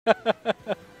Get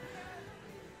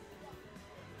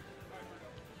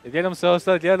him,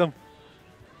 Sosa, get him.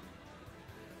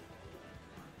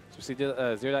 So we see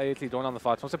Zero.exe going on the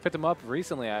Fox. Once I picked him up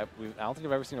recently, I don't think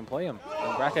I've ever seen him play him.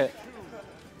 In bracket.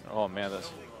 Oh man,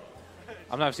 this.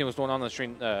 I'm not seeing what's going on the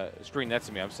screen next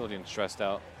to me. I'm still getting stressed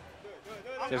out.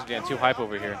 Just getting too hype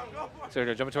over here. So we're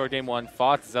gonna jump into our game one.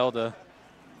 Fox Zelda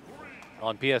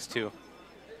on PS2.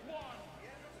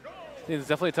 It's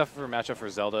definitely a tougher matchup for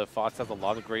Zelda. Fox has a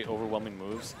lot of great overwhelming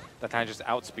moves that kind of just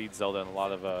outspeed Zelda in a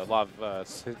lot of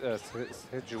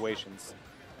situations.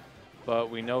 But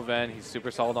we know Ven, he's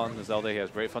super solid on the Zelda. He has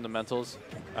great fundamentals.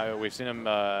 We've seen him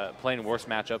playing worse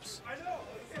matchups.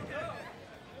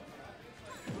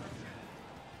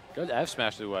 Good F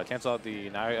smash to cancel out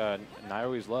the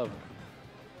Nairobi's love.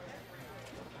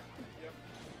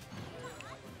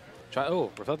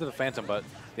 Reflected the Phantom, but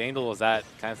the angle was that.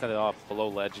 Kind of set it off below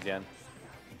ledge again.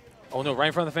 Oh no, right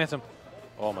in front of the Phantom.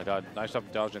 Oh my god, nice job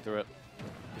dodging through it.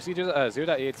 You see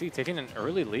Zero.exe taking an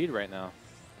early lead right now.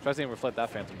 Tries to reflect that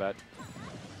Phantom back.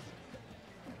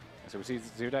 So we see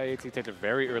Zero.exe take a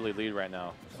very early lead right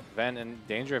now. Ven in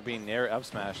danger of being near up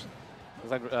smash.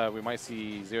 Looks like we might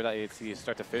see Zero.exe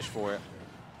start to fish for it.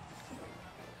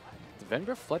 Did Ven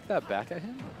reflect that back at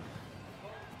him?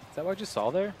 Is that what I just saw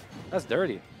there? That's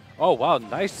dirty. Oh wow,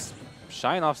 nice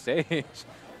shine off stage.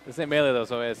 This ain't melee though,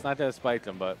 so it's not gonna spike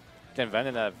him, but again, Ven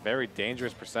in a very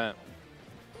dangerous percent.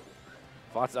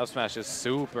 Fox's up smash is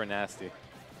super nasty.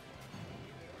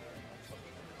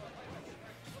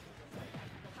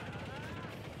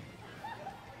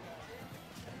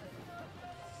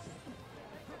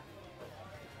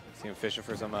 See him fishing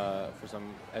for some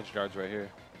edge guards right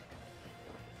here.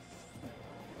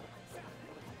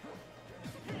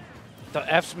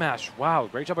 The F smash, wow,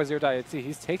 great job by Zero.exe.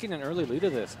 He's taking an early lead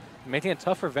of this, making it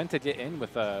tough for Ven to get in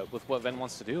with what Ven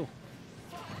wants to do.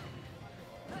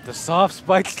 The soft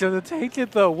spike's gonna take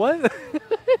it though. What?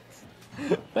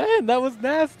 Man, that was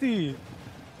nasty.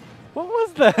 What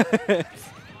was that?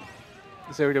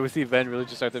 So we see Ven really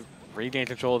just start to regain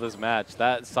control of this match.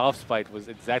 That soft spike was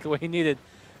exactly what he needed.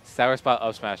 Sour spot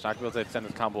up smash, not gonna be able to extend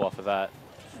his combo off of that.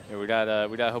 Here we got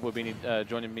Hobo Beanie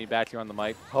joining me back here on the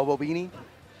mic. Hobo Beanie?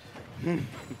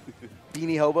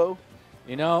 Beanie Hobo?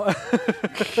 You know,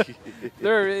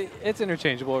 it's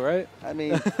interchangeable, right? I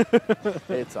mean,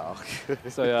 it's all good.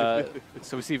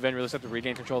 So we see Ven really start to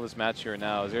regain control of this match here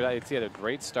now. Zero.exe had a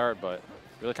great start, but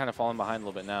really kind of falling behind a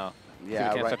little bit now. Yeah,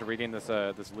 we can't start to regain this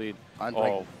this lead.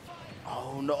 Oh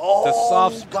no! Oh, the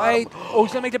soft spike. Oh,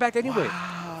 he's gonna make it back anyway.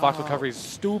 Wow. Fox recovery is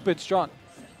stupid strong.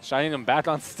 Shining him back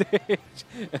on stage.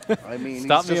 I mean,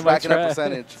 Stop he's just racking up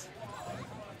percentage.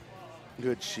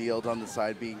 Good shield on the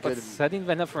side being good. But setting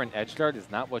Ven up for an edge guard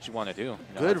is not what you want to do.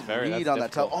 Good read on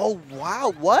that toe. Oh,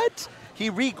 wow. What?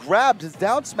 He re-grabbed his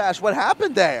down smash. What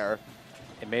happened there?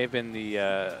 It may have been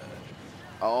the...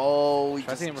 oh, he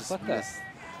just reflect missed. that.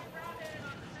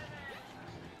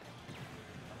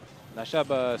 Nice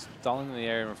job stalling in the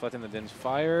air and reflecting the Din's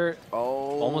fire.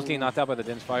 Oh. Almost getting knocked out by the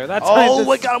Din's fire. That's oh,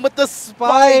 we got him with the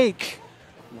spike.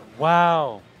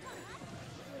 Wow.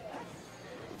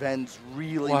 Ven's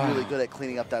really good at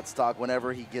cleaning up that stock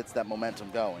whenever he gets that momentum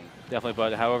going. Definitely,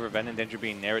 but however, Ven in danger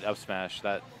being narrowed up smash.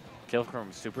 That kill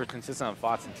from super consistent on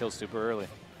Fox and kills super early.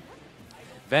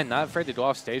 Ven not afraid to go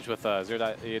off stage with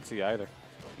Zero.exe either.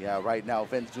 Yeah, right now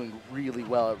Ven's doing really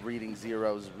well at reading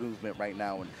Zero's movement right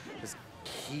now and just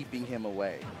keeping him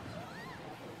away.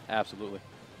 Absolutely.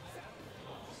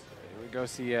 Here we go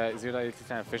see Zero.exe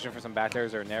kind of fishing for some back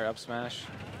airs or nair up smash.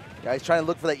 Yeah, he's trying to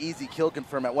look for that easy kill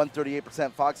confirm at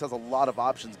 138%. Fox has a lot of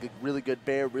options. Really good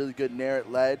bear, really good nair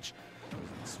at ledge.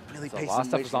 It's really pacing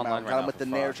him out. Got him with the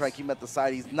nair, trying to keep him at the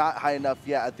side. He's not high enough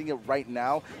yet. I think right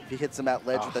now, if he hits him at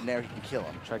ledge with the nair, he can kill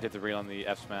him. Try to get the read on the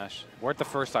F smash. Worked the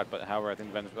first stock, but however, I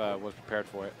think Ven was prepared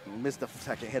for it. He missed the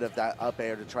second hit of that up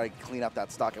air to try to clean up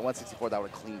that stock. At 164, that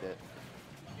would have cleaned it.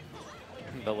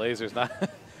 The laser's not...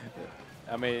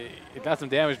 I mean, it got some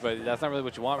damage, but that's not really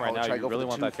what you want right now. You really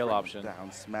want that kill option.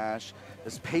 Down smash.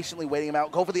 Just patiently waiting him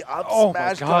out. Go for the up Oh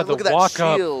smash. my God, look at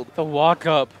that shield. The walk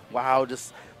up. Wow,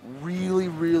 just really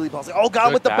bossy. Oh, got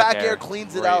him with the back air.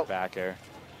 Cleans it out. Back air.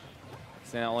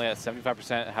 Staying only at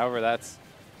 75%. However, that's...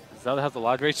 Zelda has a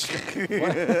lot of great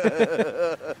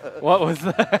What was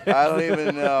that? I don't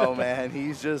even know, man.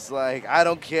 He's just like, I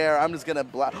don't care. I'm just going to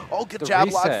block. Oh, good jab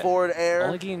block forward air.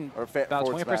 Only getting about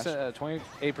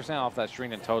 28% off that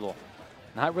string in total.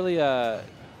 Not really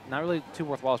too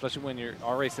worthwhile, especially when you're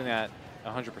already sitting at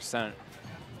 100%.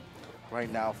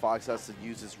 Right now, Fox has to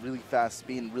use his really fast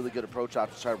speed and really good approach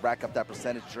option to try to rack up that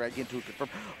percentage, try to get into a confirm.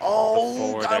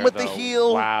 Oh, got him with the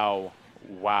heel. Wow.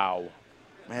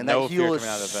 Man, that heal is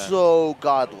so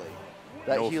godly.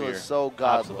 That heal is so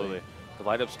godly. Absolutely. The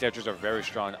light-up sketchers are very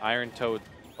strong. Iron Toad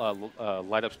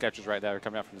light-up sketchers right there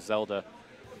coming out from Zelda.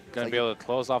 Going to be able to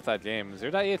close off that game.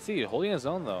 Zero.exe holding his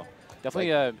own, though.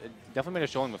 Definitely definitely made a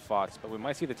showing with Fox, but we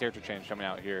might see the character change coming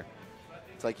out here.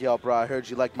 It's like, yo, bro, I heard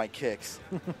you like my kicks.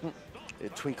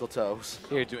 Twinkle toes.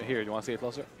 Here, do you want to see it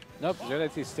closer? Nope,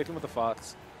 Zero.exe sticking with the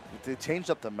Fox. They changed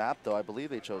up the map, though. I believe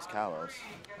they chose Kalos.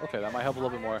 Okay, that might help a little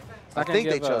bit more. I think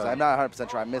they chose. I'm not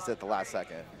 100% sure. I missed it at the last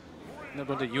second. No,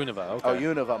 going to Unova. Okay. Oh,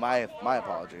 Unova. My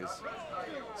apologies.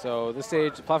 So this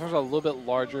stage, the platforms are a little bit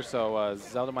larger, so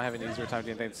Zelda might have an easier time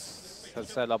getting things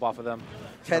set up off of them.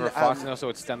 Fox can also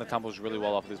extend the combos really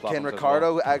well off of these platforms. Can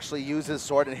Ricardo actually use his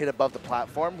sword and hit above the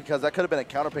platform? Because that could have been a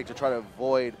counter pick to try to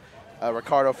avoid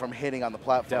Ricardo from hitting on the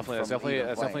platform. Definitely,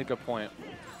 that's definitely a good point.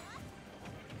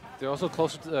 They're also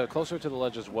closer to the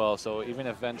ledge as well, so even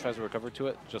if Ven tries to recover to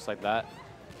it, just like that,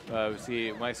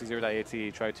 we might see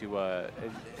Zero.exe try to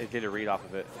get a read off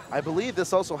of it. I believe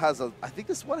this also has I think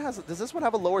this one has, does this one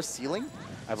have a lower ceiling?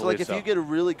 I believe so. Like if you get a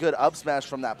really good up smash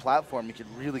from that platform, you could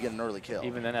really get an early kill.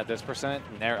 Even then at this percent,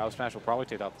 Nair up smash will probably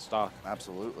take out the stock.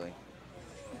 Absolutely.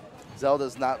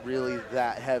 Zelda's not really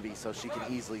that heavy, so she can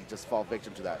easily just fall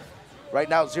victim to that. Right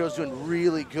now, Zero's doing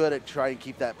really good at trying to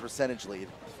keep that percentage lead.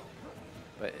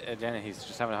 But again, he's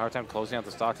just having a hard time closing out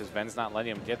the stock because Ven's not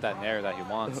letting him get that Nair that he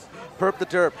wants. Perp the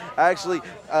derp. Actually,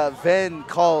 Ven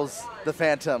calls the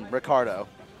Phantom Ricardo.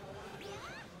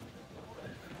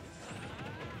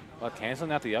 Well,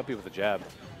 canceling out the up B with the jab.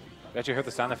 You actually heard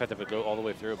the sound effect of it go all the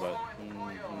way through, but...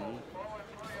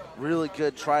 Really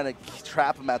good trying to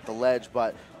trap him at the ledge,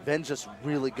 but Ven's just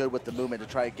really good with the movement to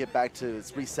try to get back to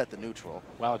reset the neutral.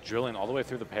 Wow, drilling all the way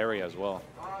through the parry as well.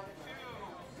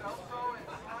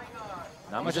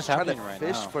 Not much is happening right now.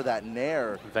 Fish for that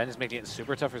Nair. Ven is making it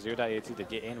super tough for Zero.exe to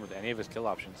get in with any of his kill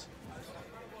options.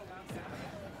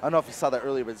 I don't know if you saw that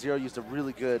earlier, but Zero used a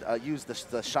really good, used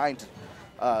the shine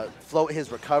to float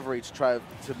his recovery to try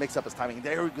to mix up his timing.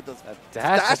 There we go, the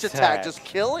dash attack just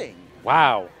killing.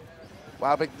 Wow.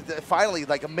 Wow, but finally,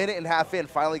 like a minute and a half in,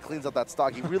 finally cleans up that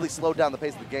stock. He really slowed down the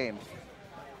pace of the game.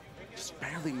 Just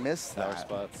barely missed that.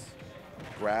 Spots.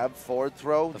 Grab, forward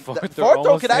throw. The forward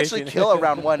throw could actually kill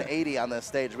around 180 on this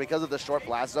stage because of the short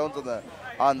blast zones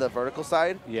on the vertical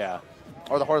side. Yeah.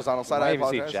 Or the horizontal side, I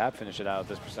apologize. Might even see jab finish it out at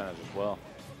this percentage as well.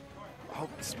 Oh,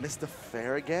 just missed the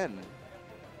fair again.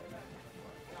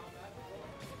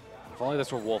 If only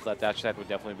this were Wolf, that dash attack would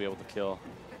definitely be able to kill.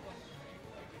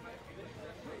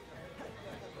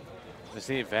 You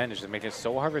see, Ven is just making it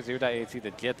so hard for Zero.exe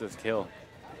to get this kill.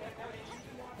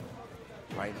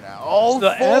 Right now. Oh,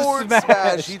 the forward F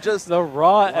smash. He just the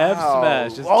raw F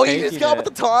smash. Just he just got with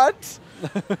the taunt.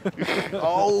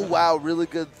 Oh wow, really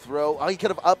good throw. Oh, he could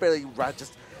have up air.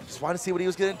 Just wanted to see what he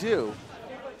was gonna do.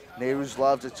 Nehru's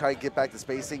love to try to get back to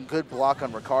spacing. Good block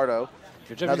on Ricardo.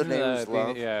 Good job using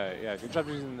good job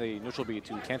using the neutral B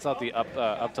to cancel out the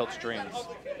up tilt strings.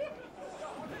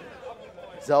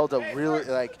 Zelda really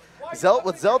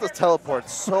with Zelda's teleport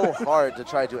so hard to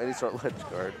try to do any sort of ledge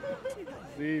guard.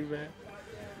 See, man.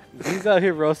 He's out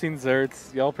here roasting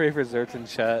Zerts. Y'all pray for Zerts in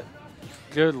chat.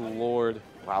 Good lord.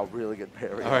 Wow, really good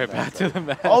parry. All right, back to the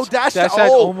match. Oh, dash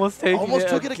almost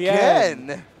took it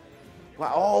again.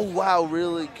 Wow, oh, wow,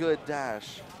 really good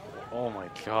dash. Oh, my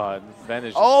God. Ven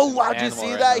is oh, wow, did you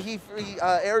see that? He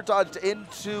air dodged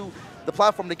into the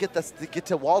platform to get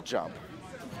to wall jump.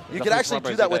 You can actually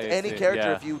do that with any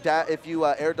character if you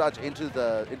air dodge into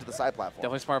the side platform.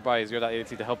 Definitely smart by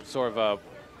Zero.exe to help sort of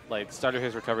stutter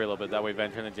his recovery a little bit. That way,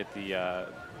 Ven couldn't get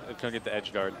the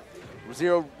edge guard.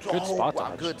 Zero. Good spot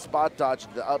dodge. Good spot dodge.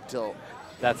 The up tilt.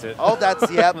 That's it. Oh, that's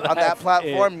yep on that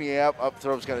platform. Yep, up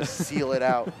throw's gonna seal it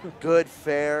out. Good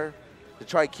fair to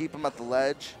try to keep him at the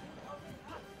ledge.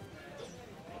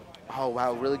 Oh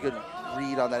wow, really good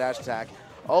read on that dash attack.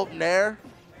 Oh, Nair.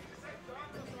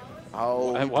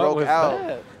 Oh, he broke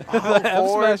out. Oh,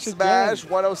 forward smash,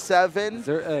 107.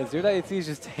 Zero.exe is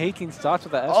just taking stocks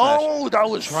with that F smash. Oh, that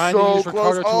was trying so to use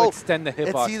Ricardo close. to extend the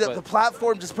hitbox. See that the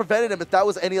platform just prevented him. If that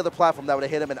was any other platform, that would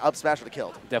have hit him and up smash would have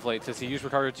killed. Definitely, to see use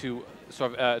Ricardo to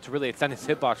sort of to really extend his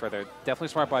hitbox right there. Definitely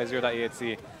smart by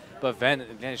Zero.exe. But Ven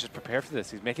is just prepared for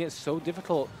this. He's making it so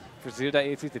difficult for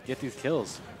Zero.exe to get these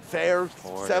kills. Fair,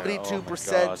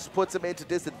 72% puts him into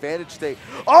disadvantage state.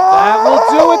 Oh! That will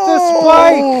do it, the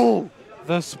spike!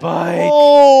 The spike.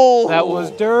 Oh! That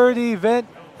was dirty, Ven.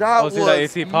 That was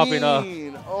Zero.exe popping up.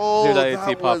 Oh,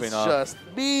 Zero.exe popping up. Just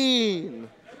mean.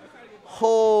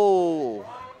 Oh,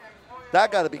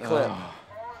 that got to be clipped.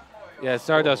 Yeah,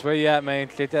 Stardust, where you at, man?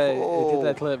 Get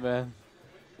that clip, man.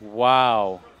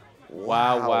 Wow.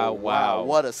 Wow.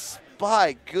 What a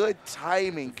by. Good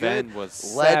timing. Good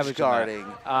was ledge guarding.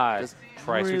 Christ.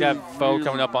 We got Foe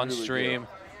coming up on stream.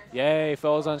 Good. Yay,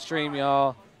 Foe's on stream,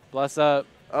 y'all. Bless up.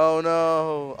 Oh,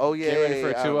 no. Oh, yeah. Get ready for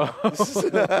a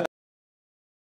 2-0.